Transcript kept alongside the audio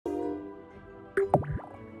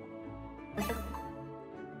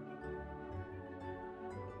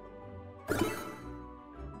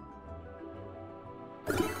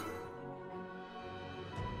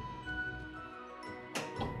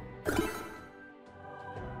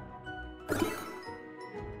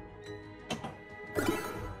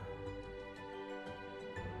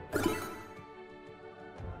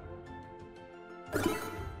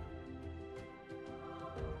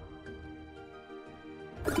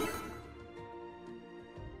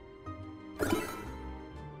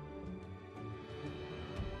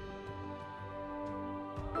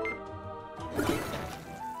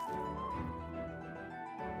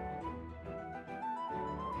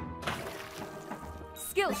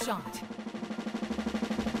Skill shot.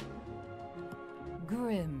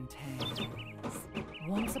 Grimm Tales.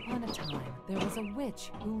 Once upon a time, there was a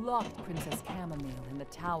witch who locked Princess Chamomile in the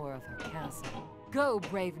tower of her castle. Go,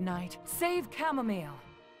 brave knight, save Chamomile.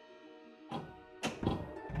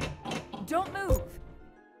 Don't move.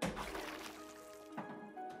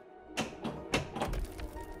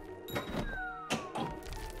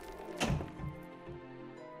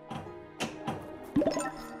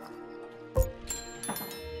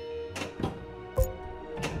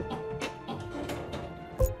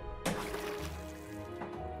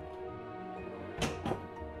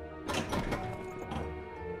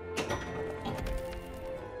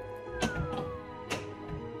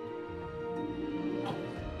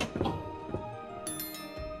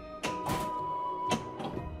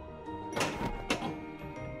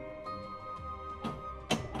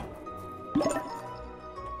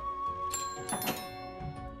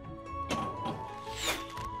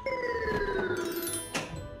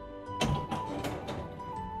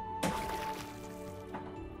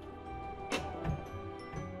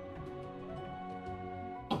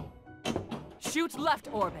 Shoot left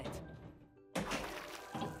orbit.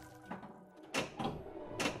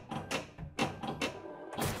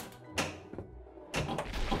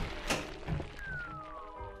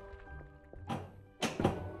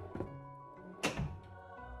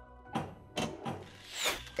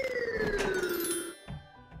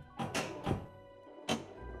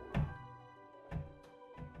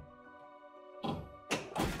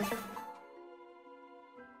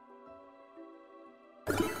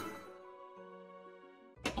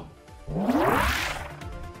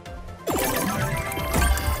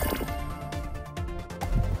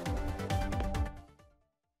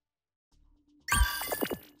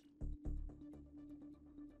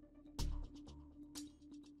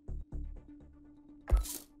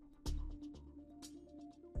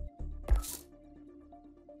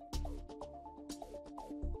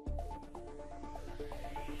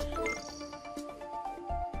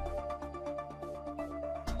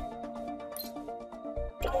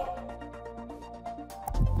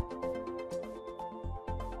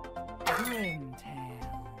 Grimm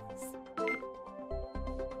Tales.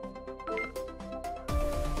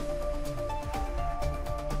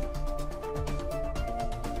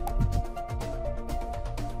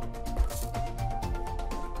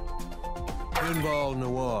 Pinball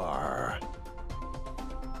Noir.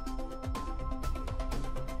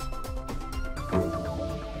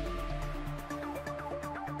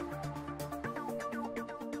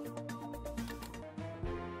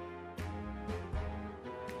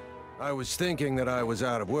 I was thinking that I was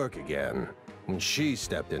out of work again when she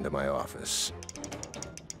stepped into my office.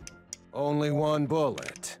 Only one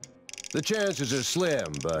bullet. The chances are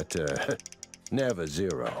slim, but never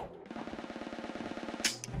zero.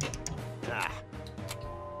 Ah.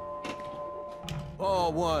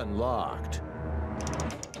 All one locked.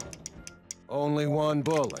 Only one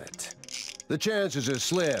bullet. The chances are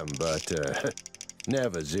slim, but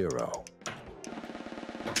never zero.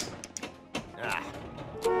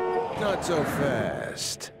 Not so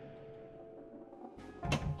fast.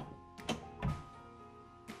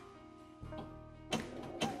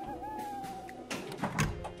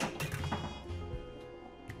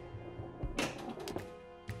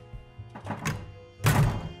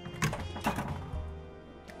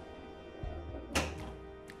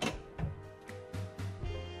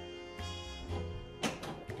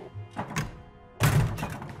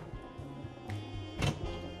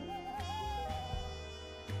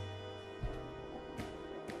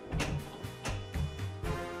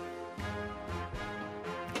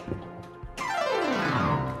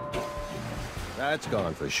 That's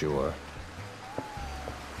gone for sure.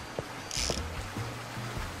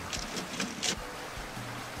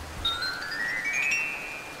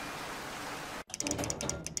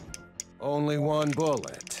 Only one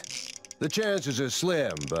bullet. The chances are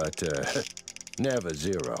slim, but never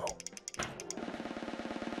zero.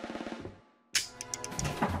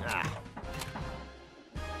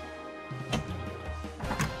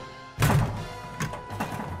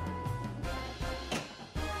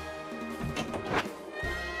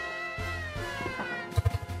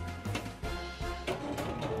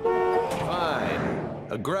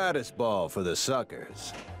 A gratis ball for the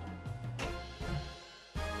suckers.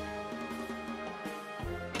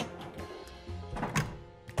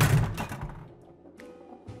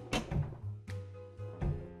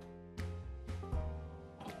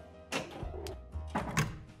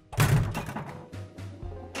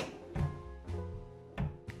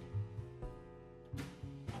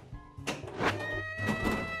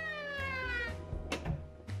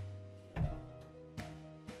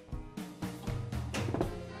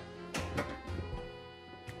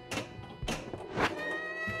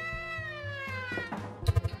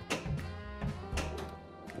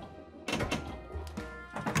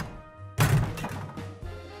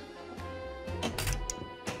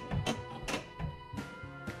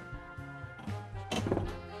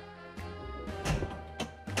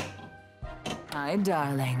 Hi,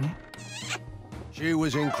 darling. She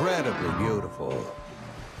was incredibly beautiful.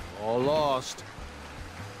 All lost.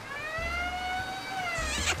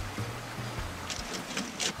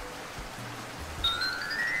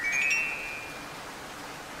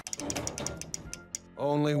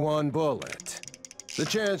 Only one bullet. The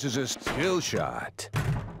chances are skill shot.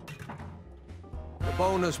 The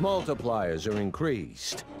bonus multipliers are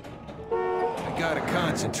increased. I gotta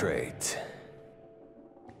concentrate.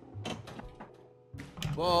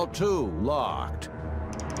 Ball 2 locked.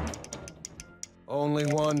 Only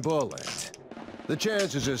one bullet. The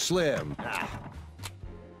chances are slim.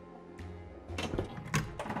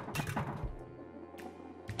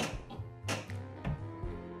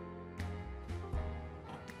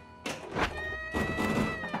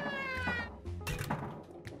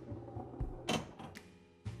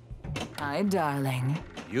 Hi, darling.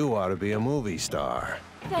 You ought to be a movie star.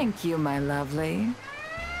 Thank you, my lovely.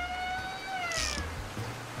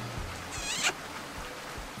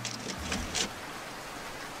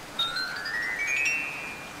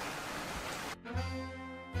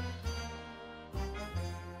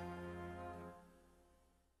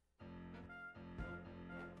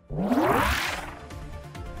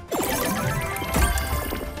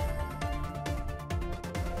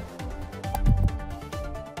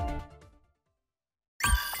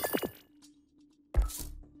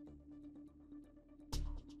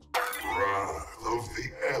 Of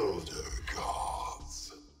the Elder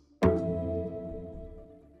Gods.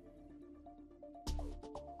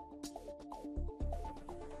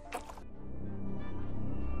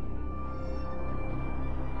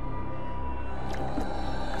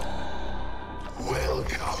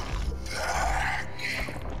 Welcome back.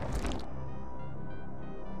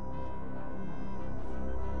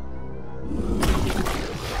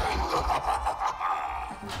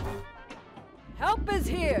 Help is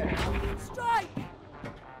here! Strike!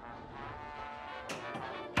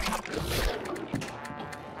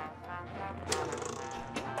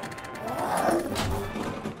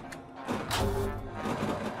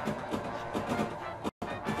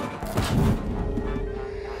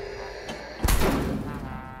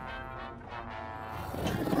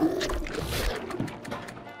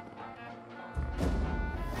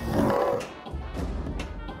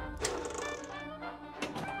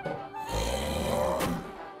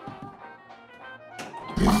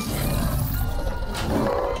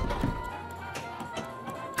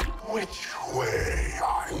 Which way,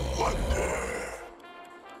 I wonder?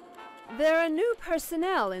 There are new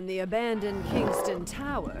personnel in the abandoned Kingston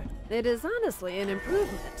Tower. It is honestly an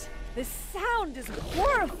improvement. The sound is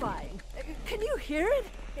horrifying. Can you hear it?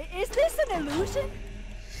 Is this an illusion?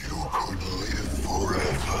 You could live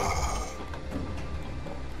forever.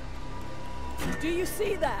 Do you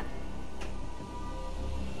see that?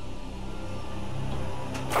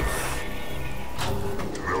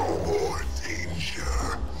 No more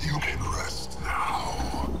danger. You can rest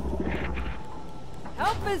now.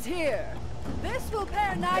 Help is here. This will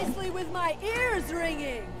pair nicely with my ears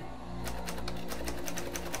ringing.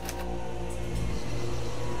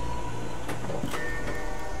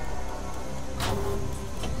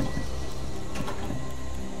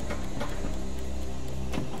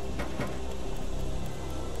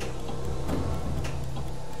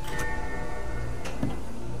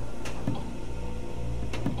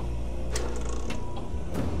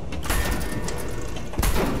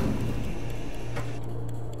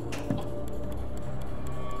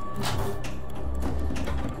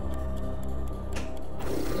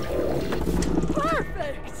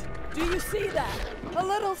 Perfect! Do you see that? A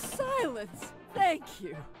little silence. Thank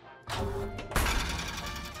you.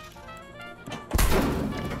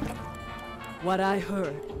 What I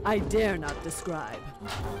heard, I dare not describe.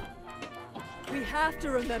 We have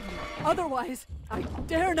to remember, otherwise, I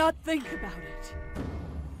dare not think about it.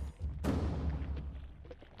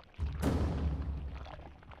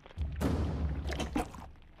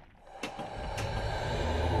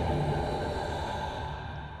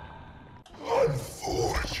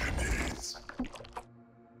 Unfortunate.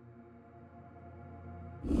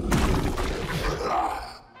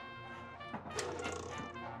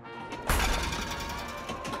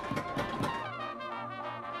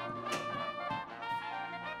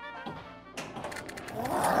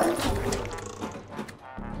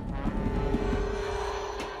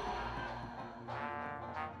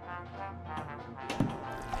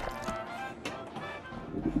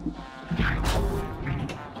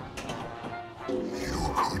 You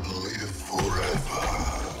could live forever.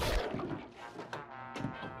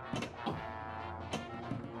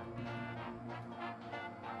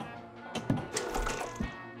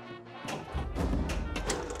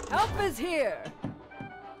 Help is here.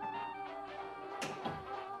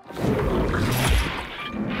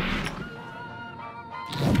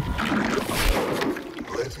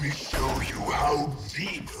 me show you how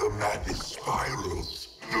deep the madness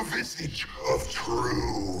spirals. The visage of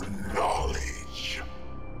true knowledge.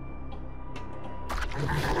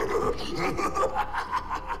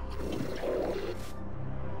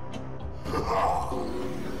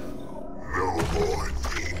 No more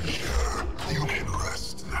danger. You can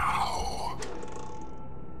rest now.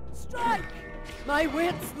 Strike! My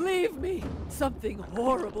wits leave me. Something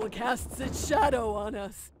horrible casts its shadow on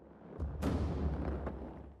us.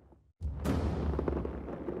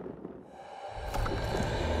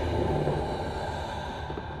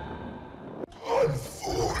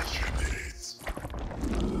 Unfortunate.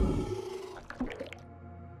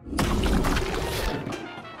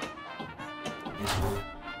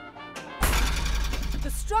 The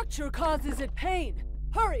structure causes it pain.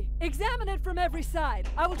 Hurry, examine it from every side.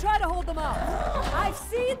 I will try to hold them off. I've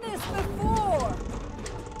seen this before.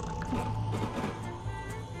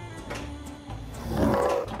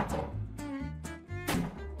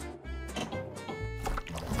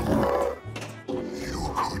 You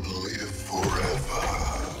could live forever.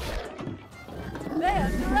 They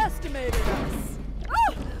underestimated us.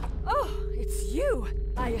 Oh, it's you.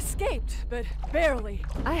 I escaped, but barely.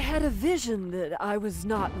 I had a vision that I was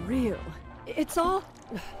not real. It's not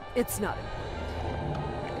important.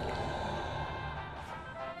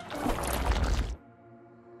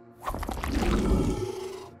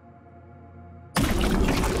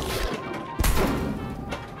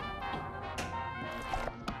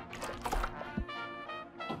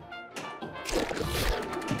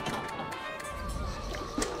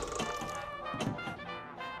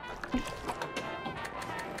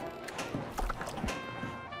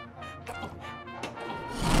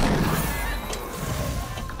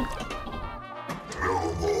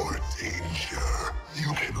 No more danger.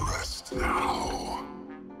 You can rest now.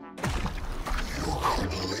 You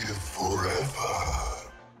could live forever.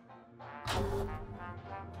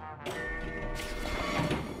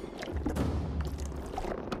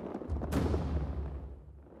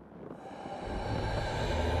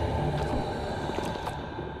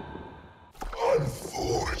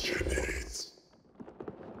 Unfortunate.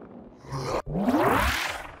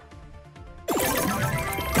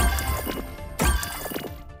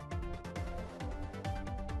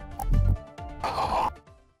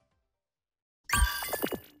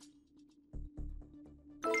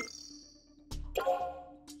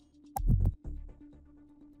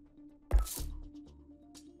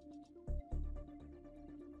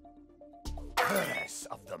 Curse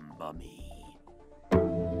of the mummy.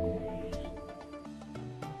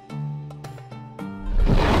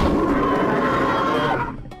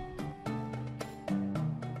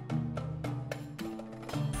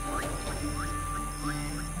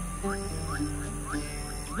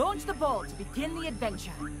 Launch the ball to begin the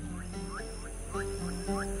adventure.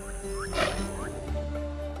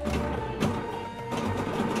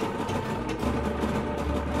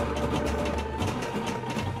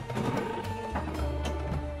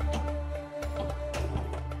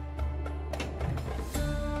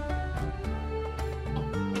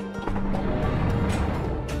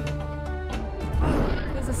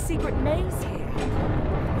 There's a secret maze here.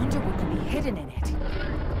 I wonder what could be hidden in it.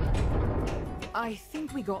 I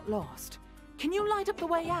think we got lost. Can you light up the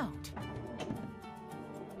way out?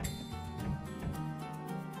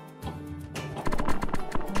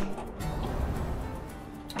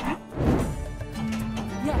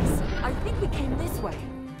 Yes, I think we came this way.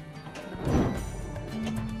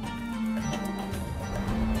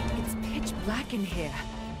 It's pitch black in here.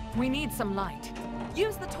 We need some light.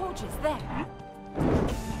 Use the torches there.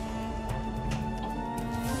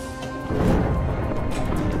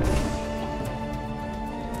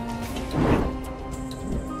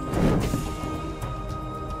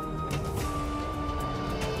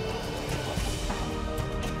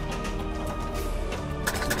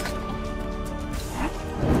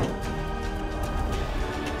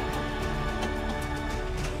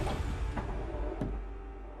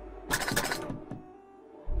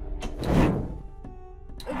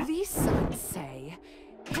 These signs say,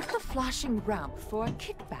 hit the flashing ramp for a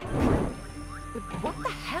kickback. But what the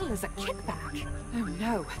hell is a kickback? Oh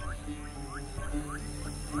no.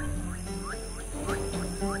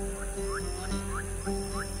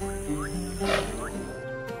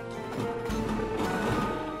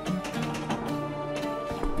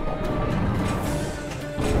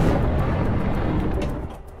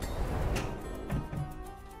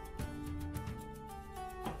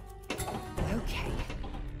 Okay.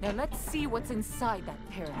 Now let's see what's inside that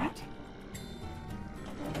pyramid.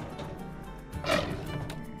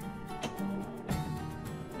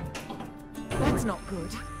 That's not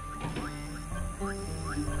good.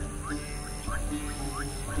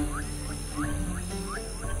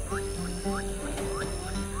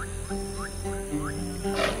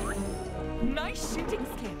 Nice shooting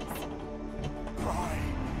skills. I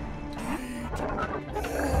need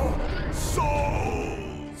more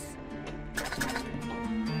souls!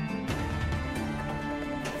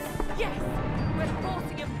 Yes! We're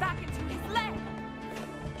forcing him back into his leg!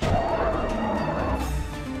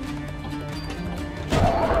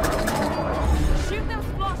 Shoot those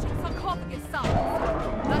flashing sarcophagus signs!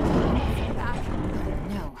 That's forcing back.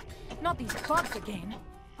 No, not these bugs again.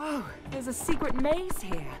 Oh, there's a secret maze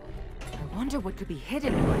here. I wonder what could be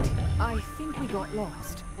hidden in it. I think we got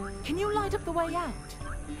lost. Can you light up the way out?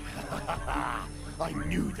 I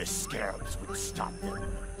knew the scarabs would stop them.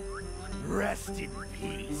 Rest in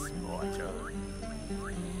peace, mortal.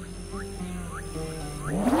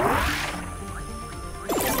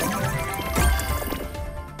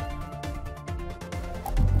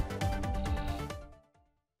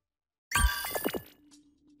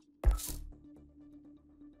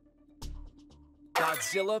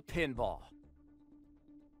 Godzilla Pinball.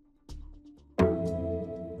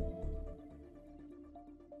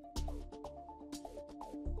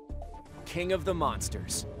 King of the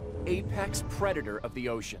monsters, apex predator of the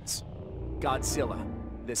oceans. Godzilla,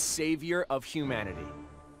 the savior of humanity.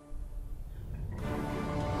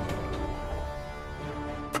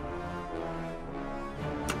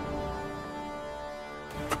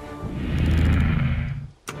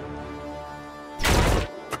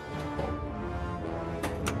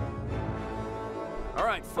 All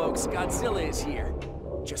right, folks, Godzilla is here.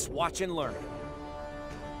 Just watch and learn.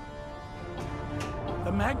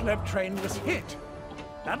 The maglev train was hit.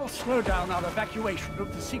 That'll slow down our evacuation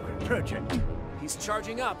of the secret project. He's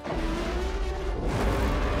charging up.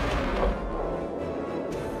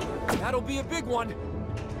 That'll be a big one.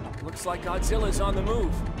 Looks like Godzilla's on the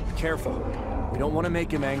move. Careful. We don't want to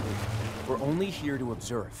make him angry. We're only here to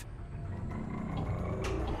observe.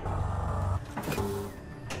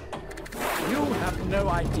 You have no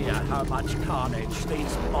idea how much carnage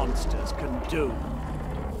these monsters can do.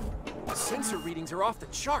 The sensor readings are off the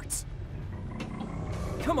charts.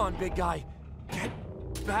 Come on, big guy. Get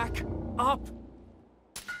back up.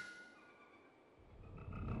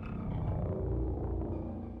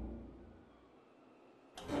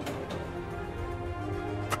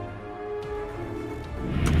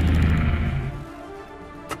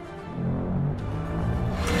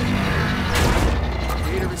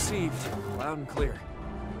 Data received. Loud and clear.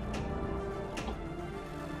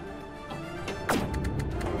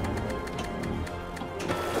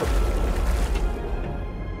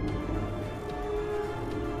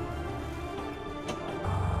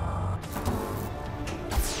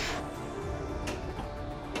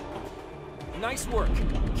 Nice work.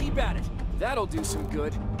 Keep at it. That'll do some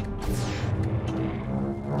good.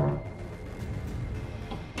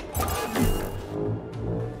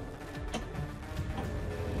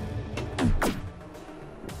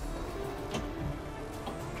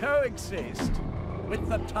 Coexist with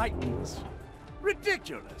the Titans.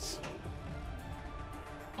 Ridiculous.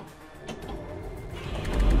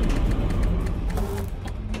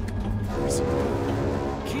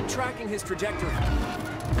 Keep tracking his trajectory.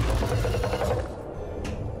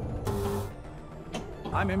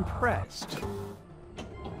 I'm impressed.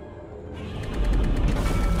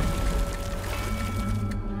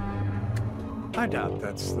 I doubt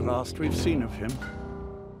that's the last we've seen of him.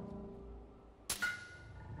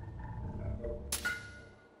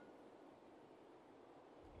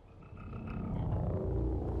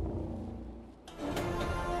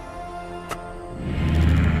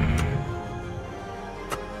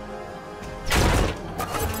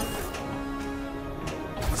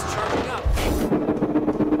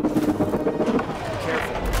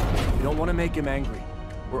 Make him angry.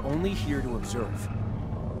 We're only here to observe.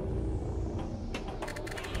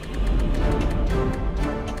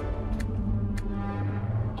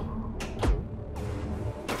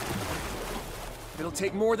 It'll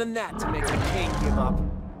take more than that to make the king give up.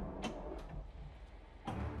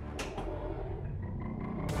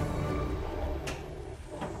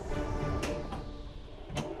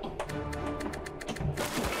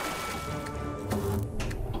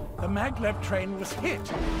 The maglev train was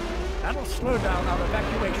hit. That'll slow down our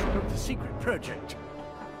evacuation of the secret project.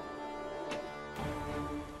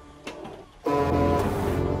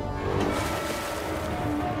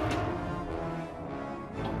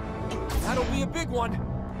 That'll be a big one.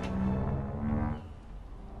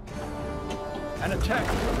 An attack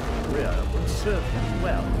from the rear would serve him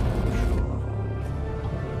well, I'm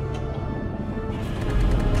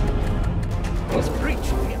sure. He's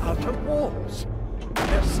breached the outer walls.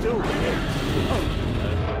 They're still kids. Oh.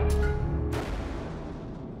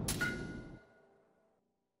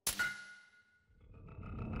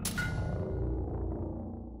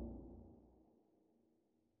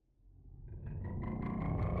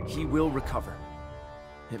 He will recover.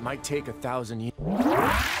 It might take 1,000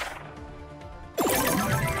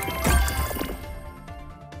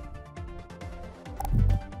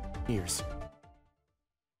 years.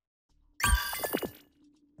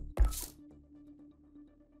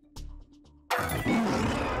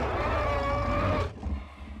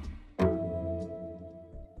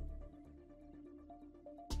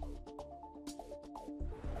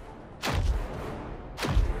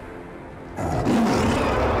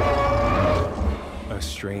 A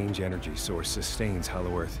strange energy source sustains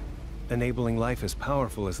Hollow Earth, enabling life as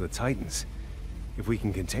powerful as the Titans. If we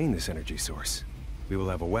can contain this energy source, we will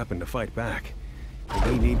have a weapon to fight back.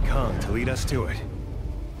 And we need Kong to lead us to it.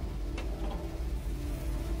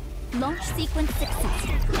 Launch sequence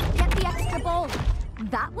successful. Get the extra ball.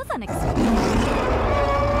 That was unexpected.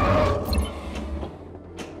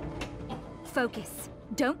 Focus.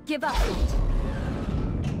 Don't give up yet.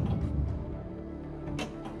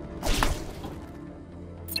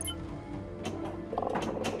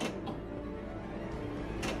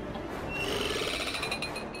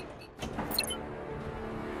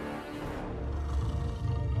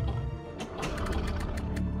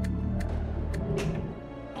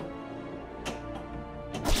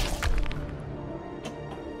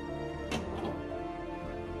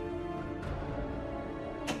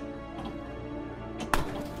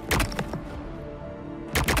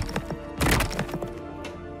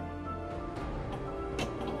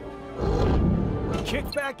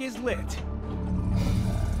 Kickback is lit.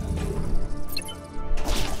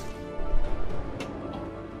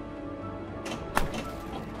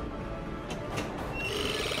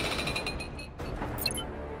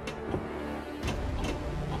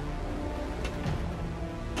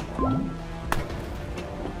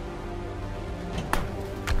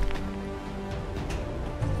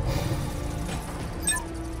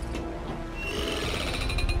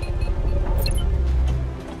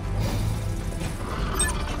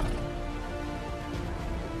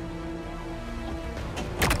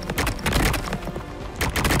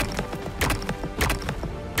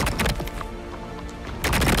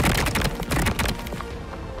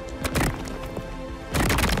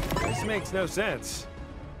 Makes no sense,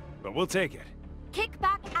 but we'll take it.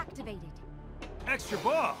 Kickback activated. Extra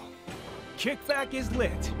ball. Kickback is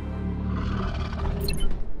lit.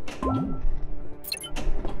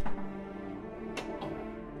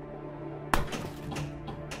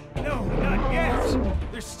 No, not yet.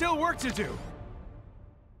 There's still work to do.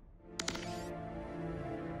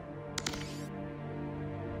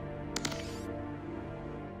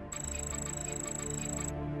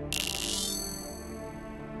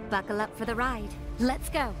 Buckle up for the ride. Let's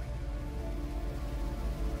go.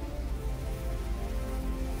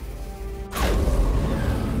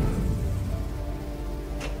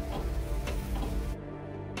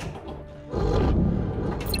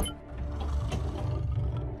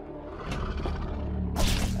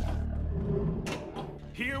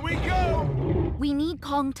 Here we go! We need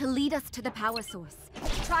Kong to lead us to the power source.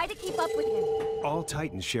 Try to keep up with him. All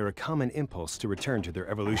Titans share a common impulse to return to their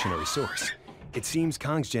evolutionary source. It seems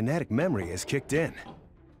Kong's genetic memory has kicked in.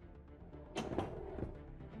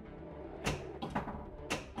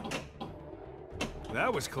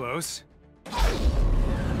 That was close.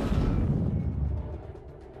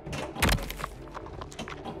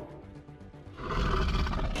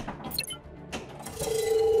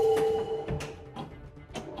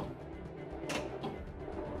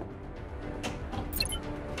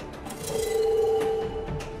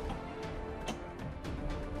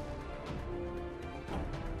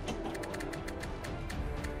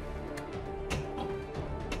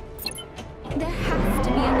 There has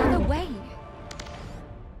to be another way.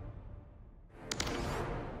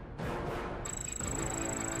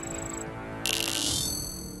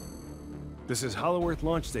 This is Hollow Earth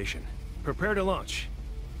Launch Station. Prepare to launch.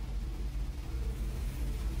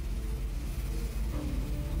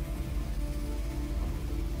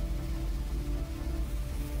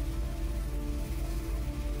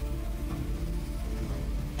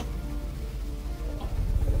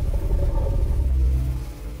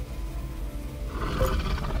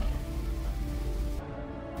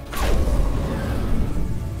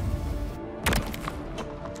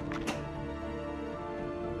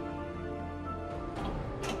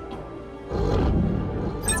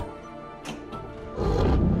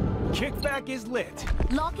 Kickback is lit.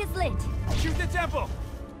 Lock is lit. Shoot the temple!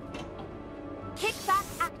 Kickback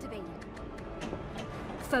activated.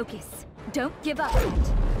 focus. Don't give up yet.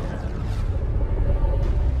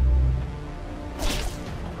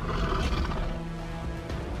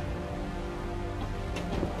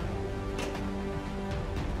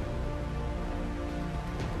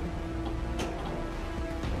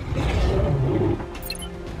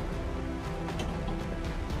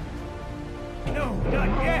 No,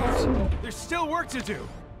 not yet! There's still work to do!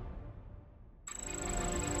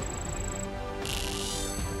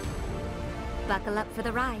 Buckle up for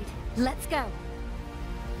the ride. Let's go.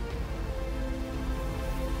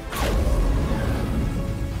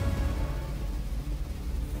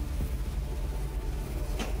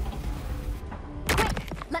 Quick!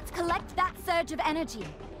 Let's collect that surge of energy.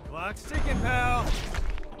 Clock's ticking, pal!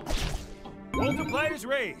 Multipliers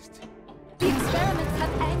raised! The experiments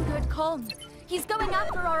have angered Kong. He's going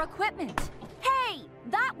after our equipment. Hey!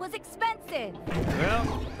 That was expensive!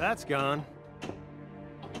 Well, that's gone.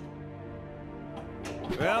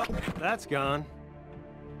 Well, that's gone.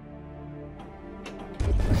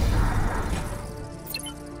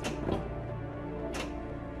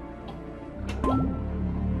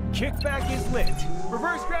 Kickback is lit.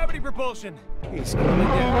 Reverse gravity propulsion. He's coming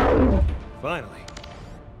down. Finally.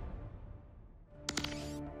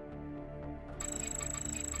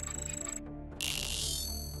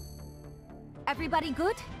 Everybody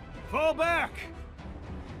good? Fall back!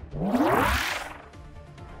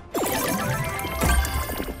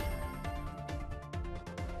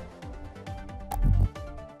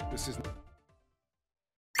 This is...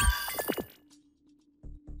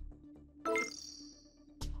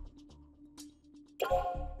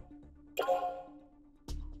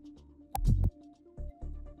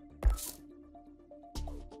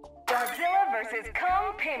 Godzilla vs.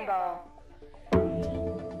 Kong Pinball.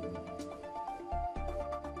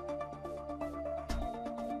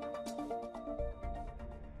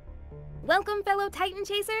 Welcome, fellow Titan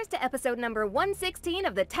Chasers, to episode number 116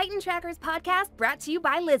 of the Titan Trackers podcast, brought to you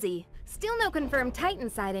by Lizzie. Still no confirmed Titan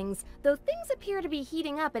sightings, though things appear to be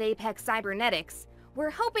heating up at Apex Cybernetics.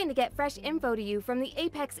 We're hoping to get fresh info to you from the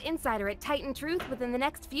Apex Insider at Titan Truth within the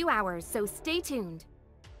next few hours, so stay tuned.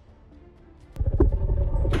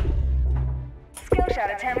 Skill shot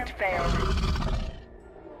attempt failed.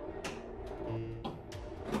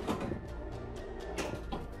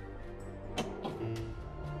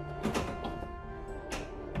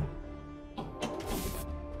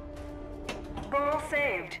 Ball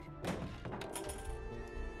saved.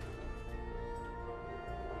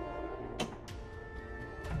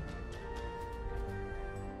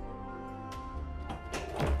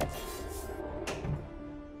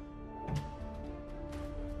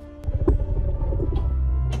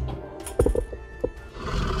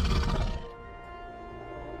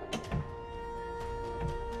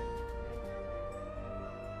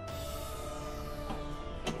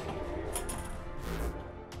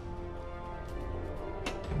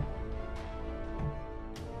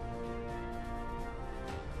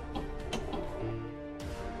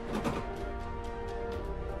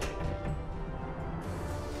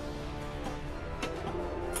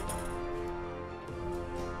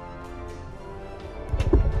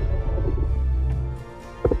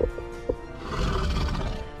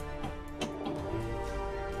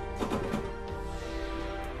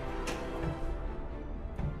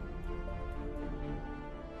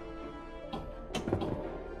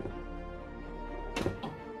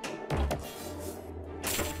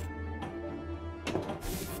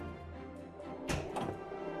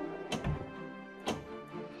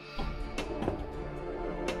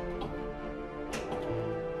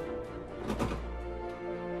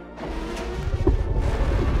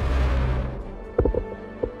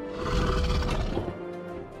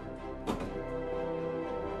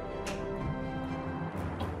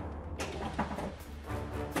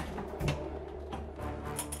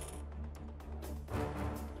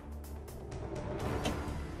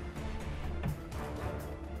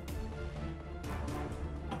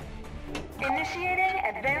 Initiating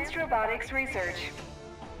advanced robotics research.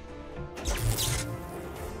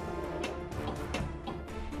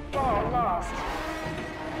 Ball lost.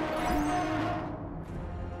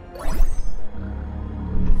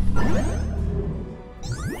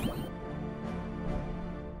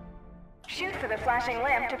 Shoot for the flashing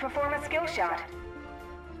lamp to perform a skill shot.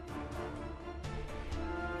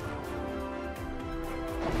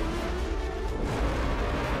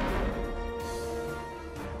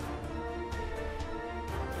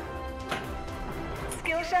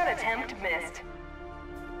 Skill shot attempt missed.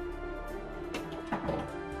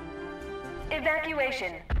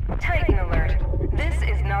 Evacuation. Titan alert. This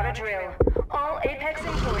is not a drill. All Apex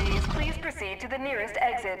employees, please proceed to the nearest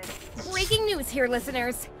exit. Breaking news here,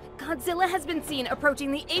 listeners. Godzilla has been seen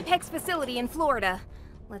approaching the Apex facility in Florida.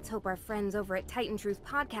 Let's hope our friends over at Titan Truth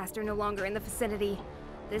Podcast are no longer in the vicinity.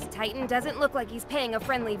 This Titan doesn't look like he's paying a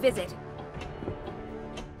friendly visit.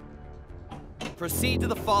 Proceed to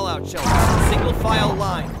the fallout shelter. Single file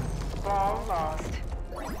line. Ball lost.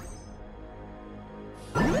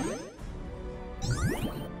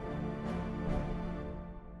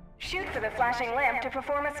 Shoot for the flashing lamp to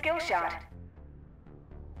perform a skill shot.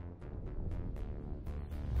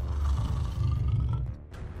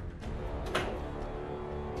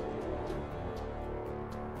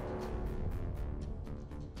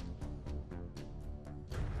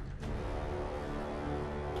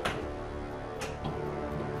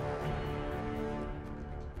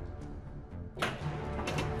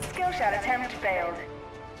 Skill shot attempt failed.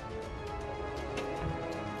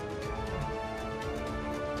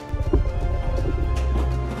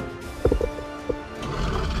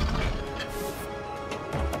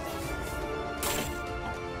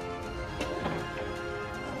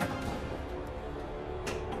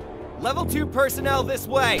 Level 2 personnel this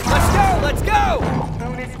way. Let's go! Let's go!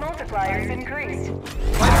 Bonus multipliers increased.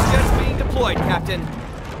 Fighter jets being deployed, Captain.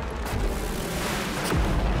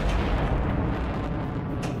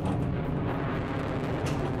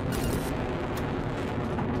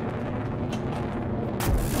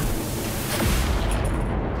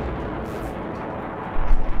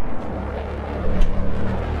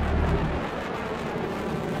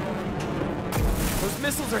 Those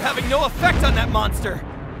missiles are having no effect on that monster.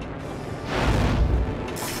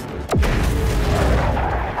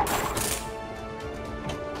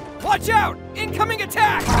 Watch out! Incoming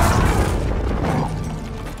attack!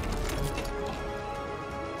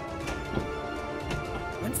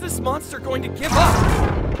 When's this monster going to give up?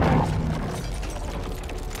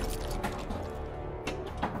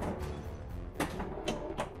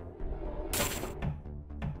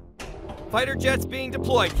 Fighter jets being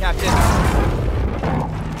deployed, Captain.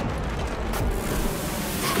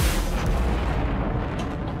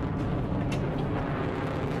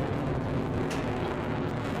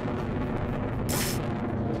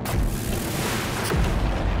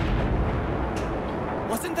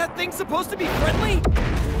 Wasn't that thing supposed to be friendly?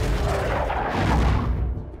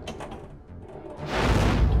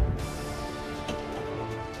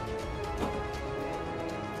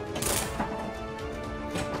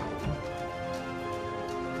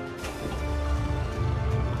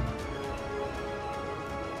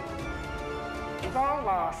 Ball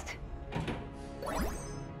lost.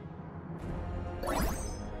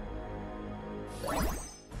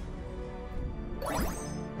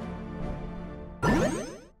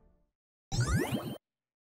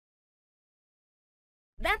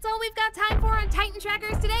 That's all we've got time for on Titan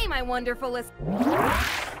Trackers today, my wonderful listeners.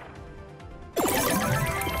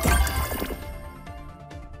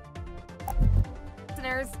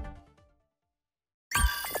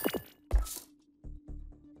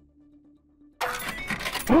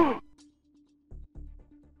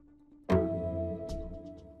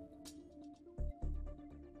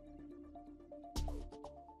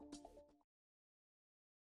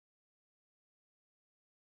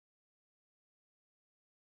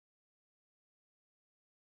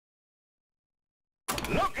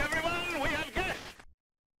 Look, everyone, we have guests!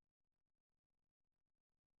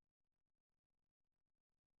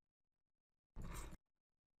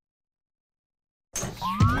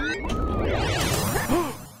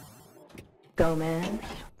 Go, man.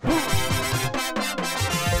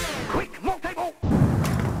 Quick, more table!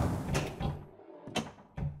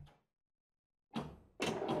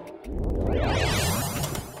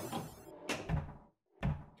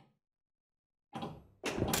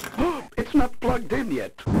 It's not plugged in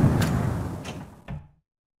yet.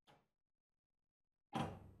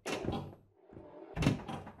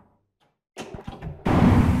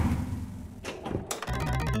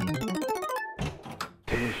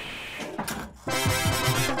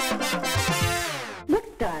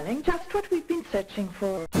 Look, darling, just what we've been searching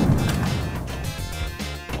for.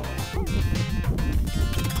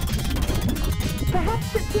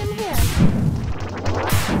 Perhaps it's in here.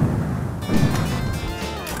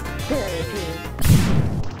 There it is.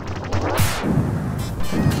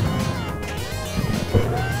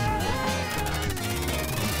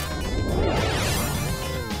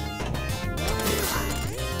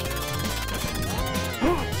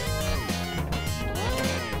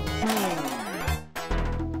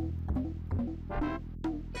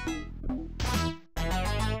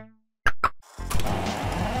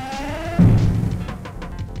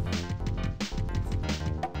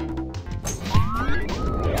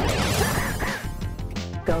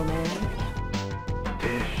 Kong.